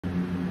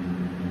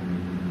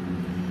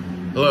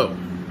Hello.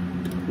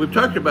 We've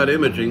talked about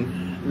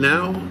imaging.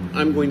 Now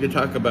I'm going to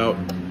talk about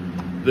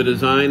the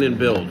design and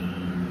build.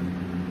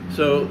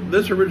 So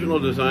this original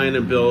design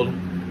and build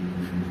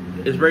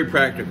is very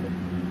practical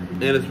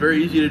and it's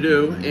very easy to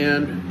do,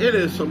 and it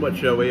is somewhat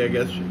showy, I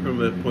guess, from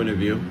a point of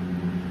view.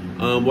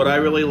 What I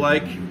really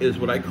like is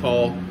what I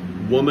call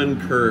woman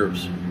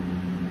curves,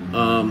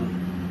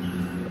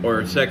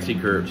 or sexy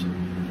curves,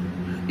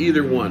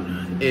 either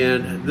one.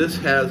 And this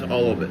has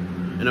all of it.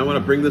 And I want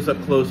to bring this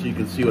up close so you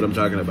can see what I'm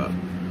talking about.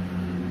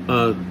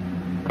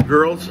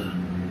 Girls,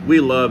 we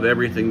love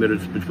everything that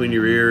is between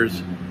your ears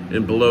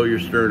and below your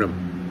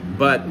sternum,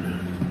 but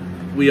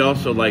we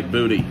also like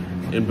booty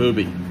and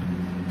boobie.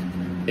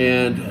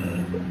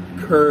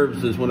 And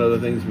curves is one of the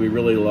things we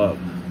really love.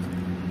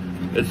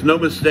 It's no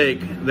mistake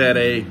that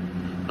a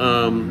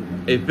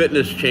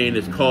fitness chain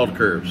is called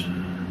Curves,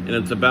 and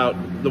it's about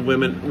the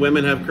women.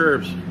 Women have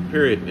curves,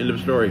 period, end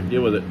of story,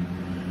 deal with it.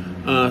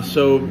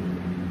 So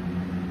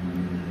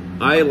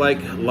I like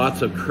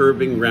lots of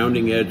curving,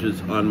 rounding edges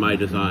on my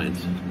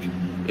designs.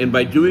 And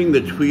by doing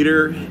the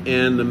tweeter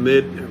and the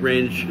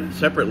mid-range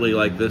separately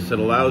like this, it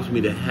allows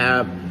me to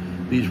have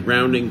these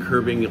rounding,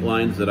 curving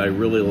lines that I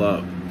really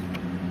love.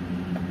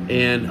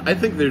 And I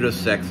think they're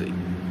just sexy.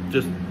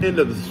 Just end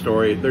of the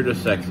story, they're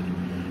just sexy.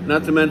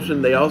 Not to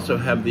mention, they also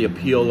have the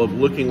appeal of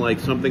looking like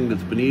something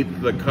that's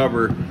beneath the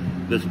cover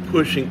that's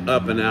pushing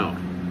up and out.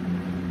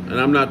 And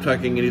I'm not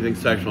talking anything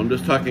sexual, I'm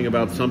just talking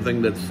about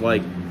something that's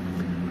like,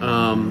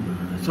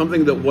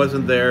 something that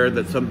wasn't there,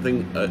 that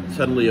something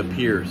suddenly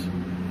appears.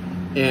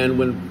 And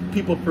when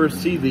people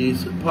first see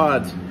these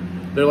pods,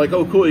 they're like,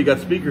 oh cool, you got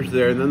speakers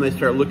there, and then they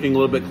start looking a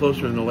little bit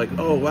closer and they're like,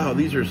 oh wow,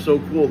 these are so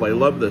cool, I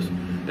love this.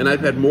 And I've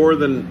had more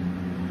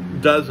than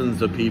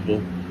dozens of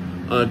people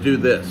do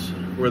this,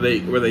 where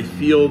they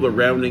feel the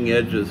rounding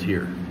edges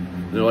here.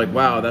 And they're like,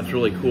 wow, that's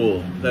really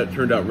cool, that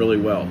turned out really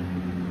well.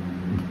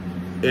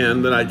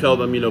 And then I tell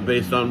them, you know,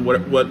 based on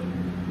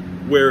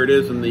where it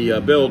is in the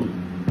build,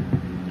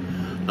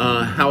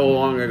 how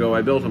long ago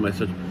I built them. I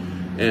said,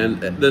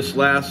 and this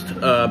last,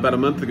 about a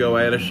month ago,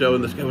 I had a show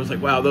and this guy was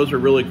like, wow, those are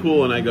really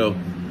cool. And I go,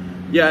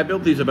 yeah, I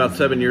built these about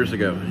 7 years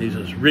ago. And he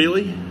says,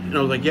 really? And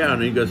I was like, yeah.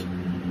 And he goes,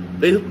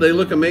 they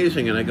look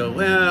amazing. And I go,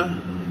 well,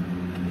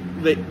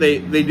 they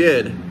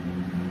did.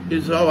 He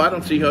says, oh, I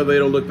don't see how they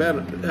don't look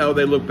bad, how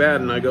they look bad.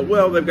 And I go,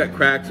 well, they've got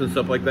cracks and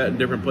stuff like that in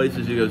different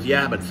places. He goes,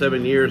 yeah, but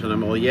 7 years. And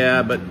I'm all,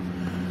 yeah, but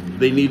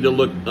they need to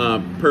look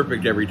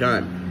perfect every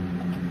time.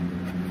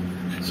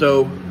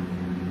 So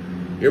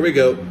here we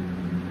go.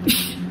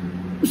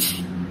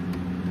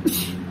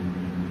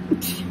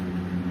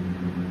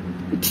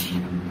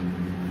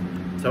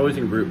 It's always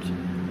in groups.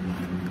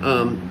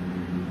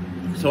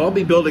 So I'll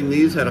be building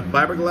these out of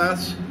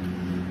fiberglass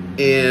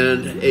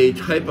and a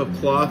type of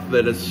cloth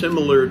that is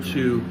similar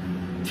to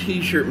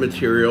t-shirt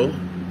material.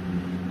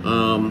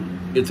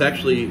 It's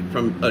actually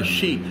from a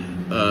sheet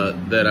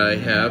that I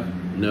have.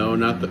 No,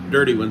 not the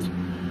dirty ones.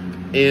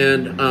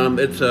 And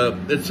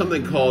it's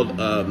something called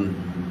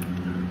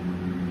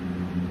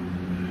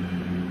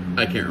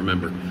I can't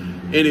remember.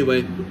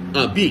 Anyway,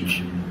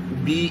 beech,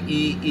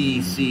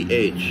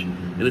 B-E-E-C-H,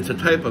 and it's a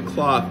type of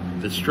cloth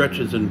that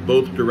stretches in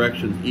both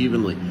directions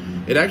evenly.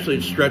 It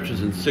actually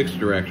stretches in 6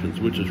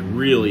 directions, which is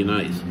really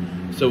nice.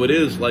 So it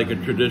is like a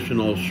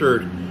traditional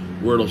shirt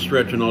where it'll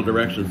stretch in all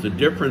directions. The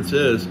difference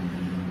is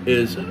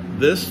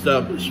this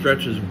stuff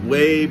stretches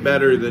way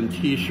better than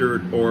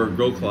t-shirt or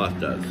grow cloth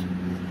does.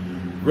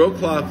 Grow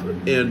cloth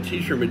and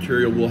t-shirt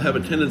material will have a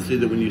tendency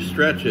that when you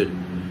stretch it,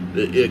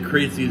 it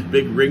creates these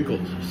big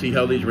wrinkles. See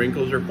how these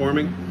wrinkles are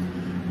forming?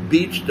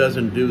 Beech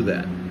doesn't do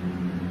that.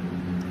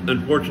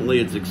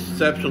 Unfortunately, it's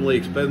exceptionally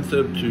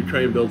expensive to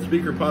try and build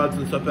speaker pods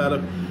and stuff out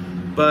of,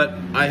 but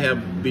I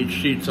have beech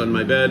sheets on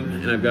my bed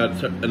and I've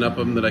got enough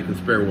of them that I can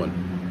spare one.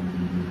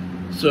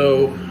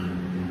 So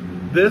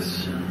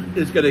this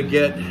is going to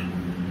get,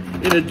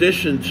 in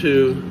addition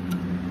to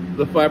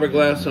the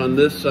fiberglass on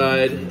this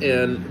side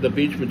and the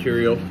beech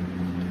material,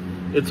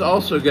 it's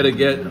also going to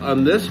get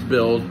on this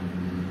build.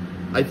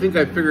 I think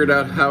I figured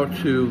out how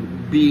to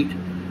beat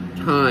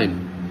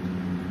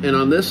time. And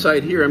on this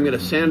side here, I'm going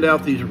to sand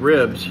out these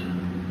ribs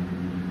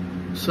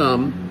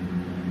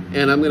some,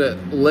 and I'm going to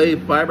lay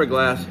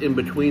fiberglass in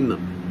between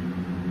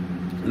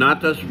them.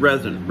 Not just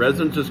resin.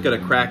 Resin's just going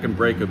to crack and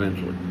break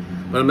eventually.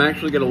 But I'm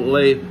actually going to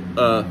lay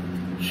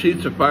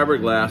sheets of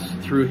fiberglass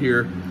through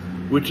here,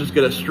 which is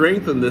going to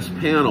strengthen this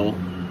panel.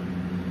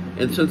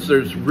 And since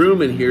there's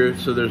room in here,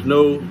 so there's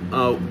no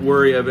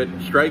worry of it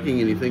striking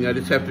anything, I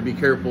just have to be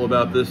careful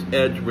about this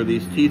edge where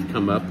these teeth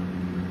come up.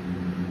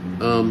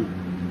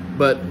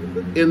 But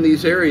in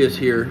these areas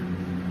here,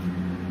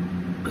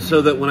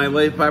 so that when I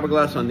lay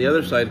fiberglass on the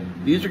other side,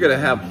 these are going to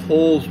have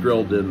holes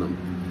drilled in them.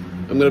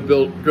 I'm going to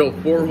drill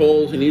 4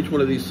 holes in each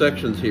one of these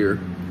sections here.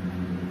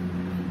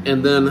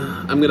 And then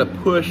I'm going to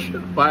push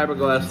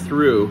fiberglass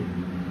through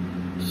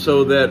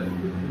so that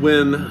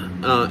when,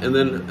 and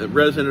then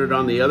resin it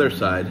on the other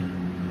side,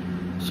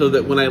 so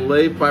that when I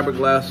lay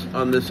fiberglass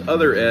on this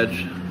other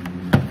edge,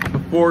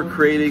 before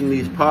creating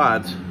these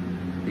pods,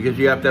 because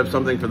you have to have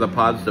something for the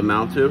pods to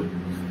mount to,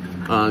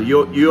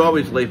 You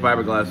always lay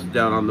fiberglass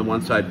down on the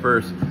one side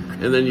first,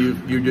 and then you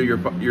do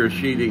your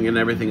sheeting and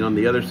everything on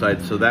the other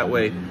side, so that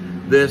way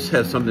this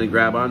has something to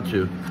grab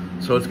onto.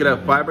 So it's going to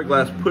have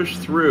fiberglass push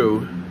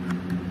through,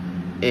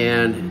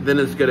 and then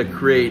it's going to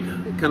create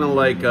kind of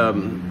like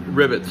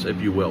rivets, if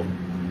you will,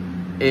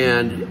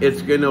 and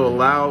it's going to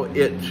allow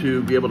it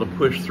to be able to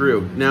push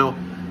through. Now,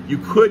 you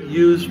could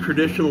use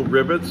traditional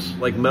rivets,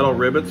 like metal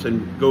rivets,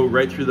 and go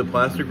right through the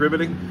plastic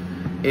riveting,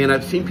 and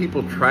I've seen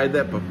people try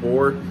that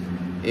before,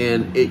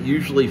 and it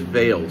usually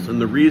fails.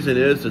 And the reason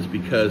is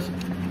because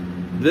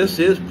this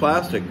is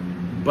plastic,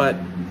 but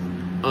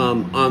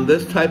on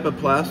this type of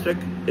plastic,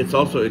 it's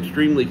also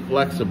extremely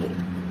flexible.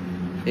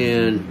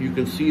 And you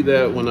can see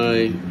that when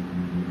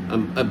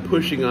I'm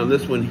pushing on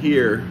this one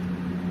here,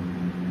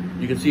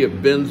 you can see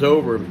it bends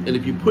over, and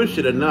if you push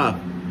it enough,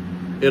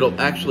 it'll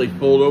actually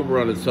fold over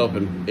on itself,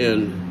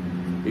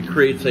 and it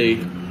creates a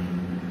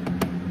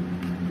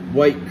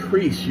white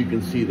crease you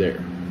can see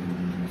there.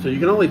 So you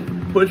can only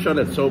push on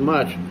it so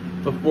much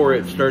before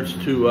it starts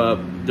to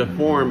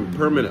deform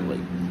permanently.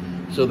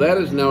 So that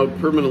is now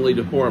permanently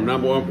deformed.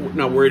 I'm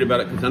not worried about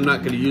it because I'm not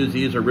going to use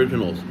these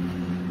originals.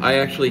 I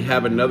actually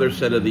have another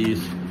set of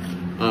these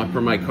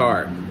for my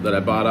car that I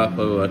bought off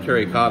of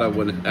Terry Cotta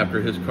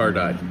after his car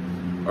died,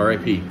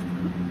 R.I.P.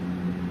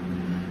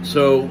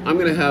 So I'm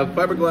going to have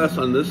fiberglass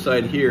on this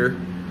side here,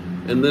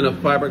 and then a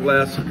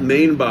fiberglass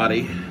main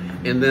body,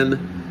 and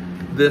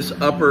then this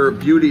upper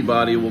beauty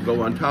body will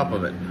go on top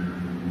of it.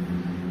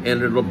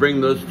 And it'll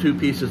bring those two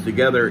pieces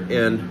together.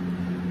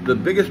 And the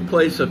biggest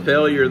place of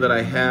failure that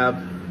I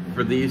have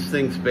for these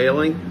things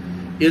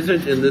failing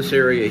isn't in this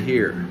area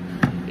here.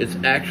 It's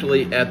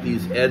actually at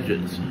these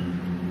edges.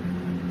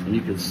 And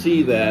you can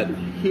see that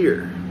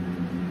here.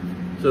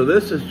 So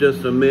this is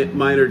just a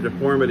minor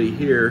deformity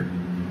here.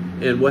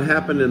 And what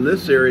happened in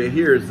this area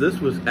here is this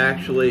was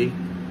actually,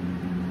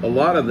 a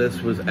lot of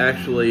this was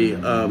actually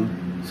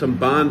some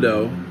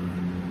Bondo,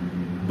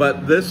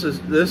 but this has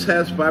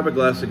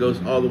fiberglass that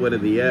goes all the way to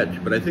the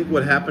edge. But I think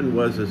what happened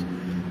was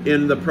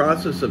in the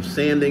process of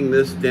sanding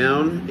this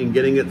down and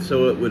getting it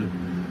so it would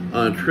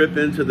trip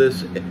into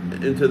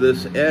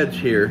this edge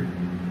here,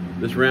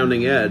 this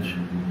rounding edge,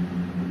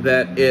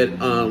 that it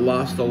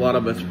lost a lot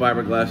of its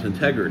fiberglass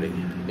integrity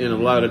and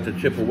allowed it to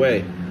chip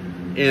away.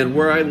 And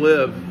where I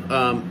live,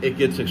 it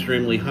gets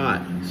extremely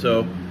hot.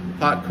 So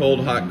hot,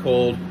 cold, hot,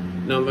 cold.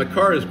 Now my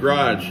car is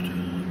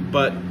garaged,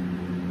 but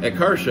at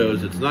car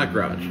shows it's not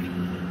garaged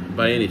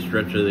by any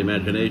stretch of the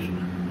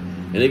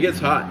imagination. And it gets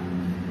hot.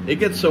 It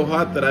gets so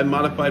hot that I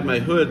modified my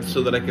hood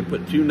so that I could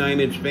put 2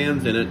 9-inch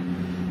fans in it.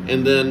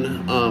 And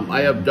then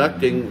I have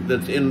ducting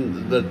that's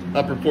in the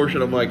upper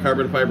portion of my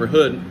carbon fiber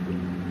hood.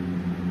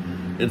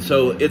 And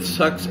so it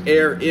sucks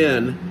air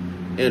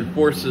in and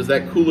forces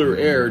that cooler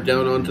air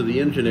down onto the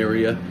engine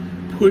area,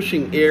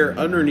 pushing air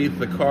underneath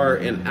the car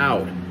and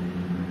out.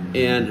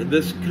 And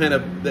this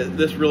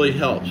really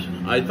helps.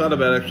 I thought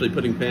about actually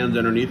putting fans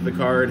underneath the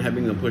car and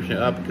having them push it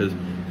up because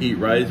heat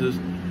rises.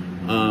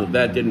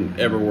 That didn't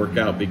ever work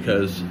out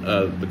because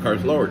the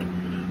car's lowered.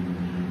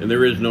 And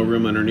there is no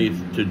room underneath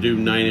to do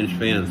 9-inch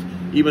fans.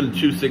 Even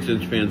 2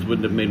 6-inch fans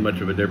wouldn't have made much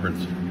of a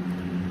difference.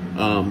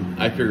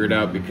 I figured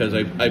out because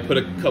I put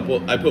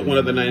one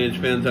of the 9-inch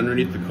fans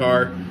underneath the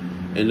car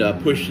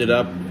and pushed it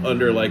up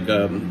under like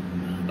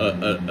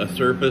a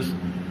surface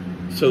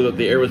so that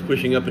the air was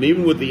pushing up. And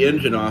even with the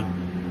engine off,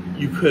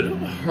 you could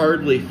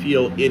hardly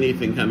feel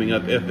anything coming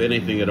up, if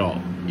anything at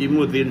all, even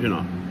with the engine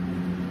off.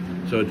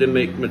 So it didn't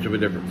make much of a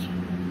difference.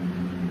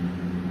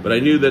 But I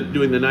knew that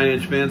doing the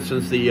 9-inch fan,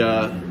 since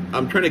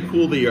I'm trying to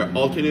cool the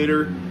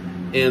alternator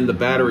and the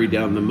battery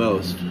down the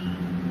most,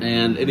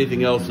 and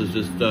anything else is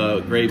just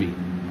gravy.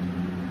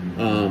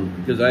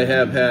 Because I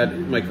have had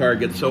my car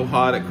get so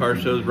hot at car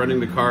shows, running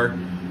the car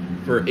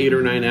for 8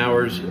 or 9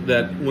 hours,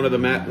 that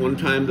one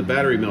time the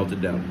battery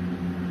melted down.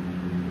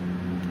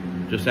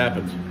 Just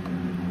happens.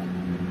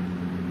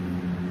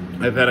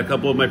 I've had a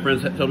couple of my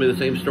friends tell me the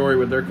same story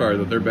with their car,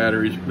 that their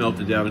batteries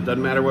melted down. It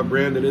doesn't matter what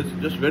brand it is, it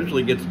just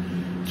eventually gets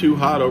too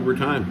hot over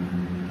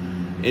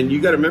time. And you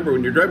got to remember,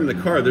 when you're driving the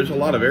car, there's a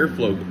lot of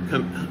airflow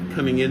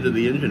coming into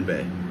the engine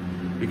bay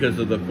because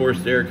of the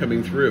forced air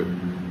coming through.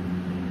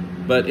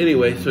 But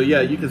anyway, so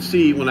yeah, you can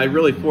see when I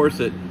really force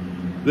it,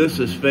 this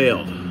has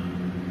failed.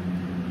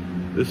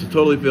 This has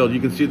totally failed. You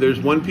can see there's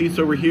one piece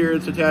over here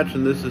it's attached,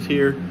 and this is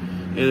here,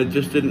 and it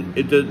just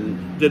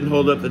didn't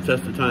hold up the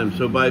test of time.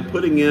 So by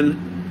putting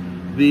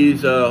in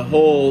these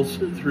holes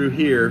through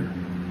here,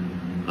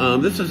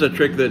 this is a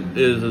trick that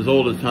is as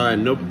old as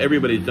time.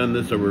 Everybody's done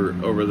this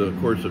over the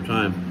course of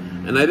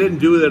time. And I didn't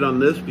do it on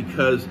this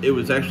because it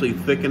was actually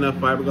thick enough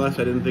fiberglass.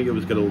 I didn't think it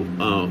was going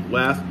to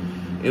last.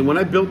 And when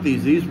I built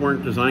these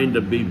weren't designed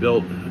to be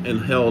built and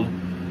held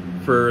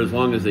for as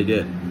long as they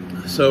did.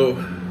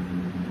 So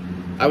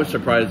I was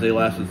surprised they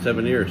lasted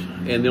 7 years.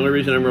 And the only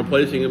reason I'm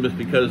replacing them is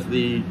because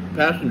the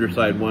passenger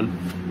side one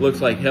looks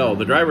like hell.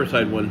 The driver's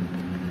side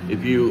one,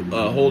 if you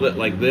hold it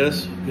like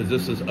this, because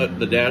this is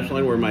the dash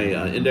line where my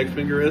index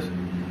finger is,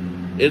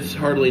 it's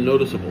hardly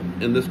noticeable.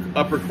 And this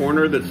upper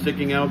corner that's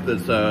sticking out,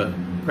 that's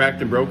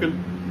cracked and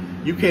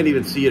broken, you can't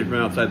even see it from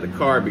outside the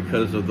car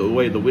because of the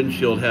way the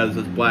windshield has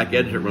this black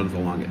edge that runs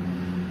along it.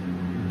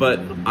 But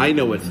I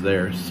know it's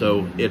there,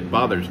 so it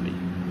bothers me.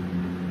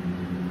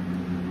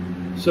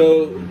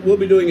 So we'll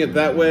be doing it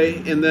that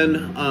way. And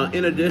then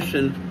in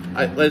addition,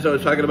 as I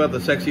was talking about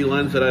the sexy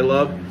lens that I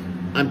love,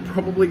 I'm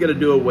probably going to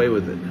do away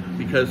with it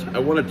because I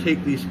want to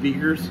take these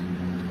speakers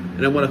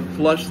and I want to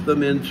flush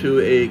them into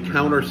a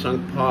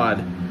countersunk pod,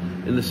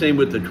 and the same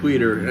with the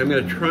tweeter. And I'm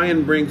going to try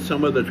and bring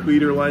some of the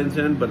tweeter lines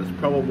in, but it's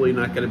probably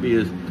not going to be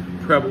as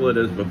prevalent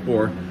as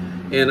before.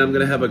 And I'm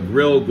going to have a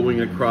grill going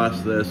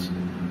across this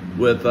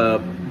with a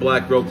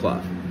black grill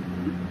cloth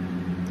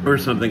or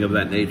something of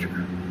that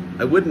nature.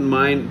 I wouldn't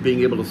mind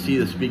being able to see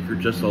the speaker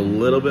just a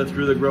little bit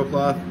through the grill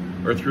cloth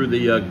or through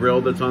the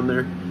grill that's on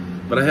there.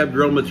 But I have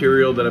grill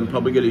material that I'm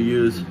probably going to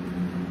use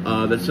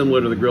that's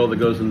similar to the grill that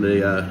goes in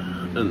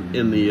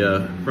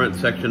the front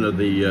section of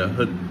the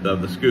hood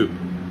of the scoop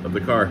of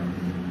the car.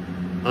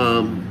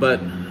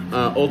 But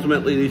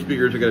ultimately these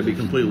speakers are going to be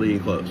completely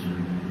enclosed.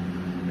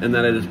 And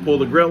then I just pull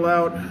the grill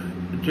out,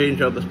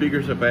 change out the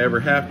speakers if I ever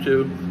have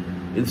to.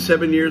 In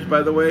 7 years,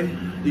 by the way,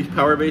 these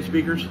power base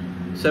speakers,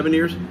 7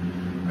 years,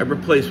 I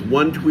replaced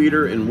one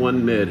tweeter and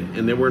one mid,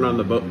 and they weren't on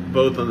the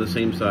both on the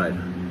same side.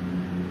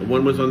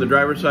 One was on the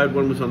driver's side,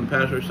 one was on the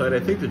passenger side. I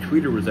think the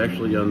tweeter was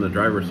actually on the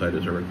driver's side,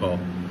 as I recall.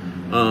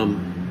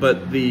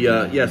 But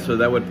the yeah, so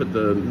that would put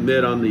the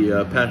mid on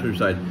the passenger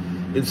side.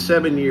 In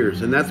 7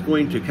 years, and that's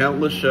going to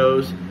countless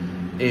shows,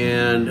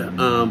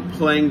 and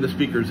playing the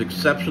speakers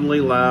exceptionally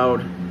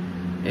loud.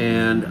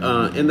 And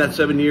in that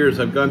 7 years,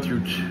 I've gone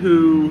through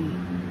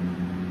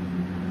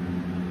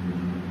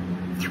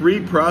three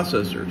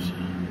processors.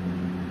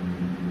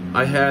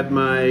 I had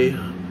my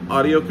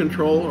audio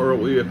control, or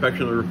what we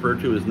affectionately refer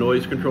to as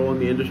noise control in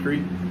the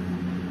industry,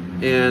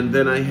 and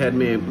then I had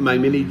my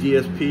mini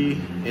DSP,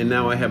 and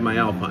now I have my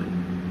Alpine.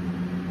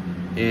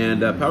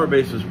 And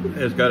Powerbase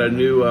has got a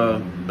new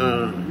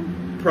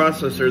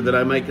processor that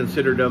I might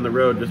consider down the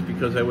road just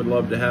because I would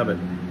love to have it.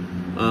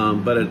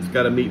 But it's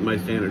got to meet my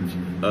standards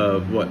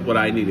of what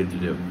I needed to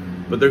do.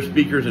 But their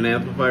speakers and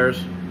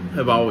amplifiers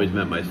have always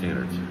met my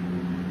standards.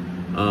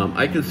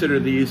 I consider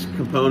these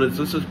components,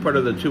 this is part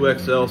of the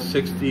 2XL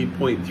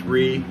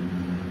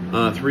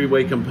 60.3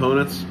 three-way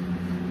components.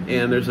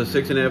 And there's a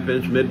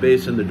 6.5-inch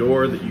mid-bass in the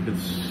door that you can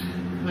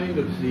kind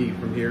of see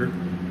from here.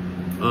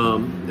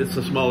 It's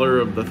the smaller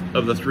of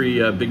the three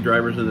big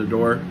drivers in the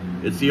door.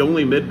 It's the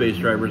only mid-bass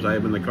drivers I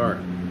have in the car.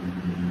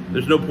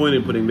 There's no point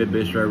in putting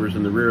mid-bass drivers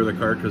in the rear of the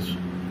car because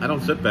I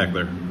don't sit back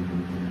there.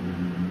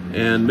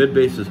 And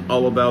mid-bass is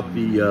all about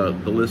the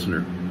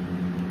listener.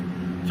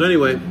 So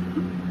anyway,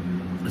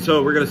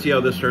 so we're going to see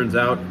how this turns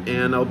out,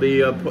 and I'll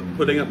be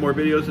putting up more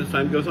videos as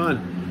time goes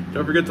on.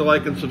 Don't forget to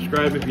like and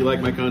subscribe if you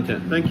like my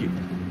content. Thank you.